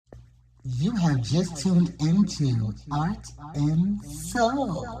You have just tuned into Art and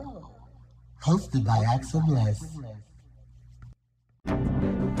Soul, hosted by Axel Bliss.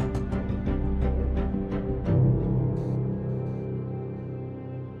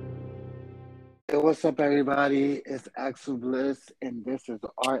 Hey, what's up, everybody? It's Axel Bliss, and this is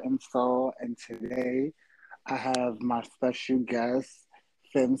Art and Soul. And today I have my special guest,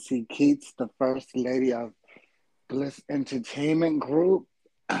 FemCee Kitz, the First Lady of Bliss Entertainment Group.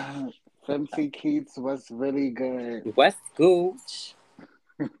 FemCee Kitz was really good. What's Gooch?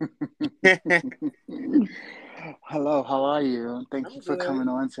 Hello, how are you? Thank I'm you for good. coming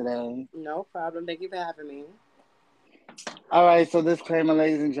on today. No problem. Thank you for having me. All right, so disclaimer,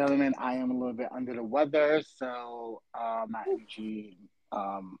 ladies and gentlemen, I am a little bit under the weather, so my energy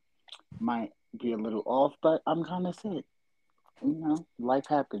might be a little off, but I'm kind of sick. You know, life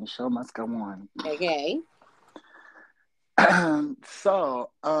happens. Show must go on. Okay. so,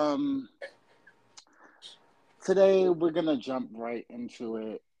 today we're gonna jump right into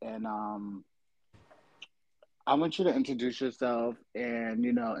it, and I want you to introduce yourself and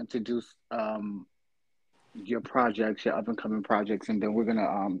introduce your projects, your up and coming projects, and then we're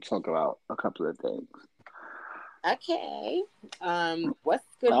gonna talk about a couple of things. Okay. What's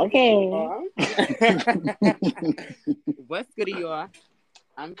good to Okay. y'all? What's good to y'all?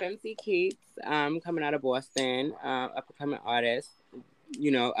 I'm FemCee Kitz. I'm coming out of Boston. Up and coming artist.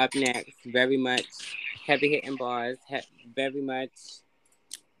 Up next, very much heavy hitting bars. Very much,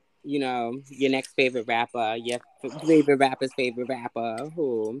 your next favorite rapper, your favorite rapper's favorite rapper.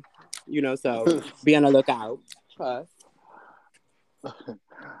 So be on the lookout. Plus,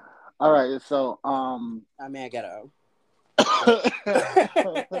 All right, so I'm at ghetto.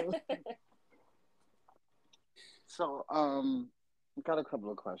 so I got a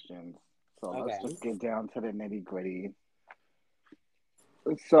couple of questions. So let's Okay. just get down to the nitty gritty.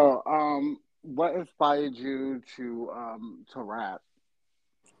 So what inspired you to rap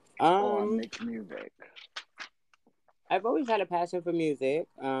or Um, make music? I've always had a passion for music.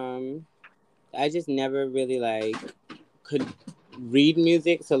 I just never really could read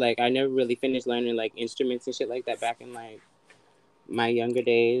music, so I never really finished learning instruments and shit like that back in my younger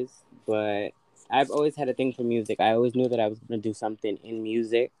days. But I've always had a thing for music. I always knew that I was gonna do something in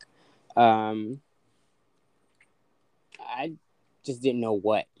music. Um, I just didn't know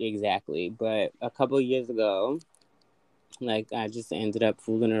what exactly. But a couple of years ago, I just ended up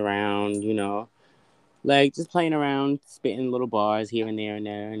fooling around, just playing around, spitting little bars here and there and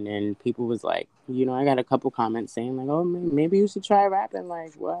there, and then people was like, I got a couple comments saying oh, maybe you should try rapping.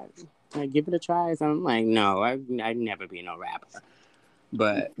 Like what? Give it a try. So I'm like, no, I'd never be no rapper.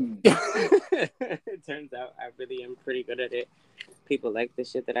 But it turns out I really am pretty good at it. People like the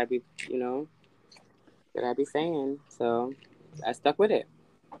shit that I be, that I be saying. So I stuck with it.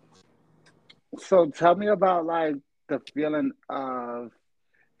 So tell me about the feeling of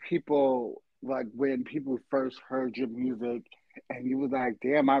people like when people first heard your music and you was like,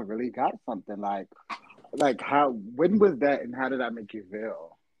 damn, I really got something. Like how when was that and how did that make you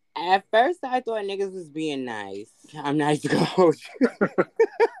feel? At first, I thought niggas was being nice. I'm nice coach.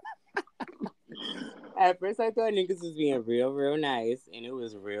 At first, I thought niggas was being real, real nice, and it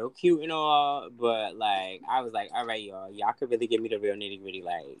was real cute and all. But I was like, all right, y'all could really give me the real nitty gritty,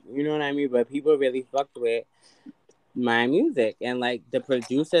 you know what I mean. But people really fucked with my music, and the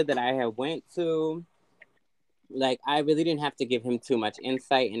producer that I had went to, I really didn't have to give him too much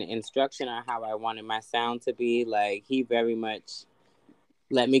insight and instruction on how I wanted my sound to be. He very much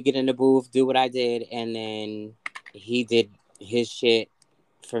let me get in the booth, do what I did, and then he did his shit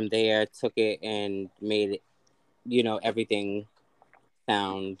from there, took it and made it, everything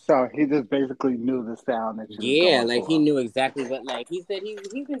sound. So he just basically knew the sound that you was Yeah, going he for. knew exactly what he said he's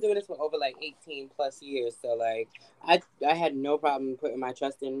been doing this for over 18 plus years. So I had no problem putting my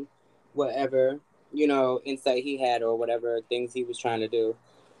trust in whatever, insight he had or whatever things he was trying to do.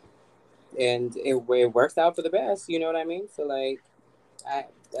 And it works out for the best, you know what I mean? So I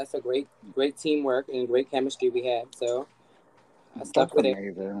that's a great teamwork and great chemistry we had. So I stuck That's with it.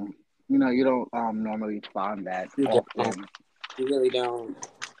 amazing. You know, you don't normally find that You don't. often. You really don't.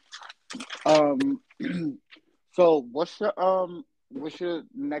 Um, so what's your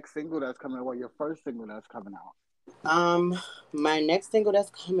next single that's coming out? What your first single that's coming out? My next single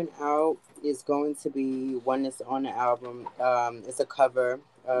that's coming out is going to be one that's on the album. It's a cover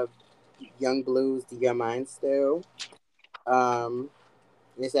of Young Blues, "Do Your Mind Still." Um,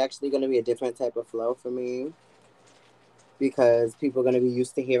 it's actually going to be a different type of flow for me because people are going to be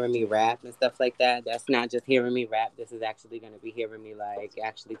used to hearing me rap and stuff like that. That's not just hearing me rap. This is actually going to be hearing me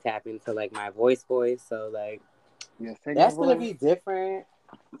actually tap into my voice. So Your singer that's going to voice? be different.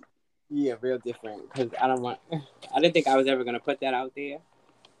 Yeah, real different. Because I don't want. I didn't think I was ever gonna put that out there.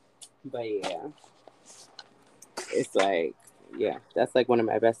 But yeah, it's like, yeah, that's like one of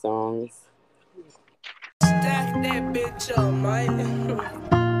my best songs. Stack that bitch up, man.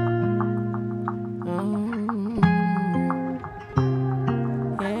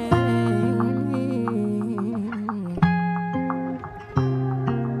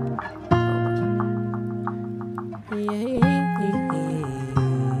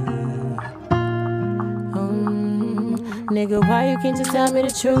 Nigga, why you can't just tell me the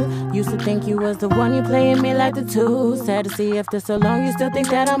truth? Used to think you was the one, you playing me like the two. Sad to see after so long you still think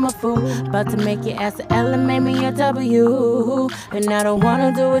that I'm a fool. About to make your ass an L and make me a W. And I don't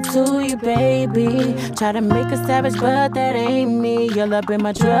wanna do it to you, baby. Try to make a savage, but that ain't me. Your love been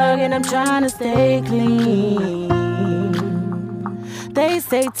my drug and I'm trying to stay clean. They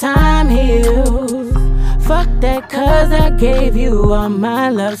say time heals. Fuck that, cause I gave you all my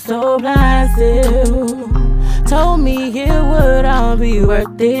love so blind still. Told me it would all be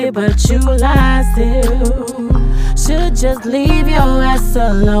worth it, but you lied still. Should just leave your ass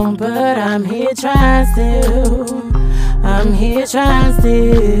alone, but I'm here trying still. I'm here trying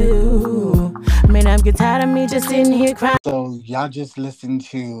still. Man, I'm getting tired of me just sitting here crying. So y'all just listened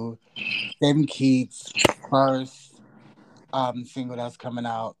to FemCee's first single that's coming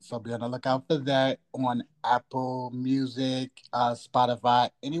out. So be on the lookout for that on Apple Music, Spotify,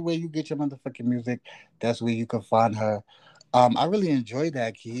 anywhere you get your motherfucking music. That's where you can find her. I really enjoyed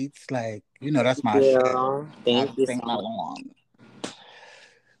that, Keats. Like, that's my shit. Yeah, thank you so Sing much. along.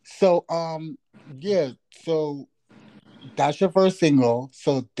 So, yeah. So that's your first single.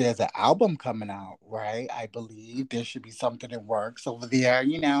 So there's an album coming out, right? I believe there should be something in works over there,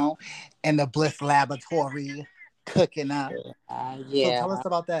 in the Bliss Laboratory cooking up. So Yeah. tell us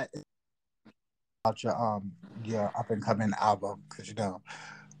about that. About your up and coming album, because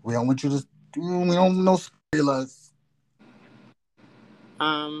we don't want you to we don't know spoilers.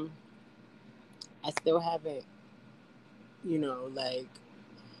 I still haven't, like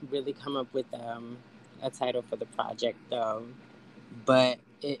really come up with a title for the project though, but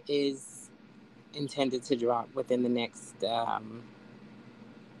it is intended to drop within the next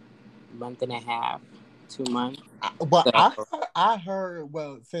month and a half, 2 months. But So I heard,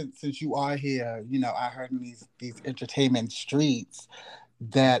 well, since you are here, I heard in these entertainment streets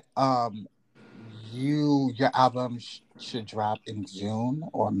that your album should drop in June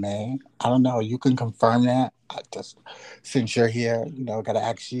or May. I don't know. You can confirm that. I just since you're here, gotta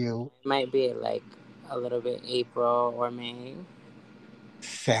ask you. it might be like a little bit April or May.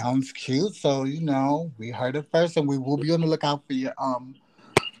 Sounds cute. So we heard it first, and we will be on the lookout for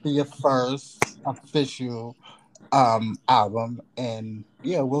your first official album, and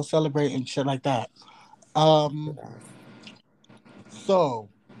yeah, we'll celebrate and shit like that. Um, so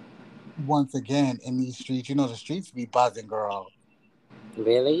once again in these streets, the streets be buzzing, girl.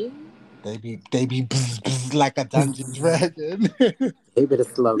 Really? They be bzz, bzz, like a dungeon dragon. They better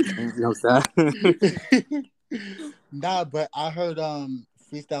slow down. No, sir. Nah, but I heard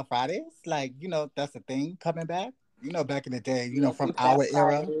Freestyle Fridays, like, that's a thing coming back. Back in the day, Yeah, from Freestyle our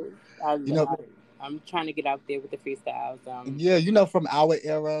era. Fridays. You know, I'm trying to get out there with the freestyles. yeah, from our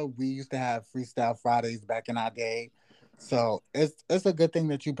era, we used to have Freestyle Fridays back in our day. So it's a good thing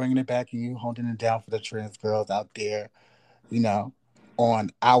that you bringing it back and you holding it down for the trans girls out there, you know, on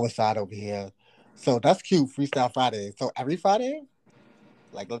our side over here. So that's cute, Freestyle Friday. So every Friday,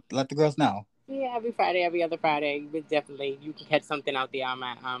 like let the girls know. Yeah, every Friday, every other Friday, but definitely you can catch something out there on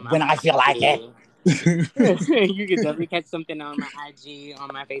my When I feel like it. You can definitely catch something on my IG,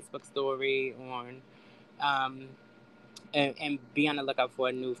 on my Facebook story, on and be on the lookout for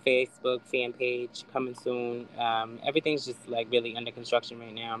a new Facebook fan page coming soon. Everything's just like really under construction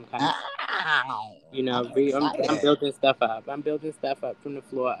right now. I'm kind of, I'm building stuff up. I'm building stuff up from the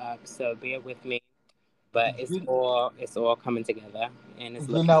floor up. So bear with me, but it's all coming together, and it's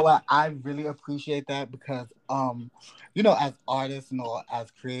You looking. know what? I really appreciate that because, as artists and or as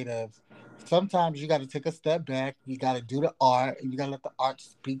creatives, sometimes you got to take a step back. You got to do the art, and you got to let the art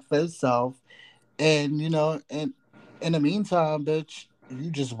speak for itself. And and in the meantime, bitch, you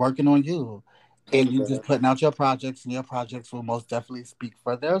just working on you, and you just putting out your projects, and your projects will most definitely speak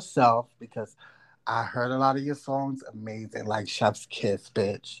for themselves. Because I heard a lot of your songs, amazing, like Chef's Kiss,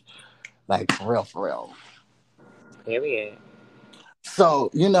 bitch, like for real. Period.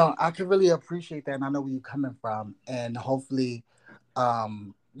 So, I can really appreciate that and I know where you're coming from. And hopefully,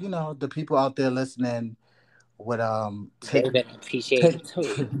 the people out there listening would David, appreciate take it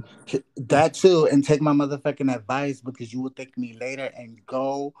too. that too and take my motherfucking advice because you will thank me later and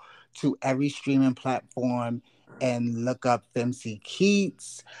go to every streaming platform and look up FemCee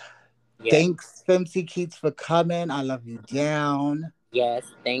Kitz. Yes. Thanks, FemCee Kitz, for coming. I love you down. Yes,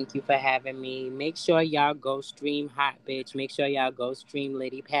 thank you for having me. Make sure y'all go stream Hot Bitch. Make sure y'all go stream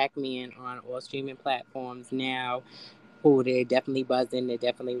Lady Pac-Man on all streaming platforms now. Who they're definitely buzzing. They're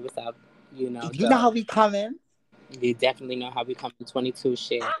definitely what's up, You know so how we coming. you definitely know how we come in 22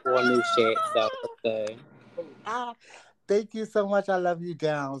 shit, all new shit. So what's good? Ah, thank you so much. I love you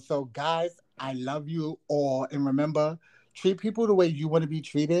down. So, guys, I love you all. And remember, treat people the way you want to be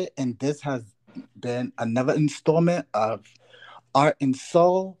treated. And this has been another installment of Art and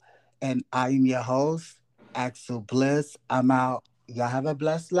Soul. And I am your host, Axel Bliss. I'm out. Y'all have a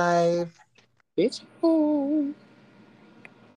blessed life. Bitch. Ooh.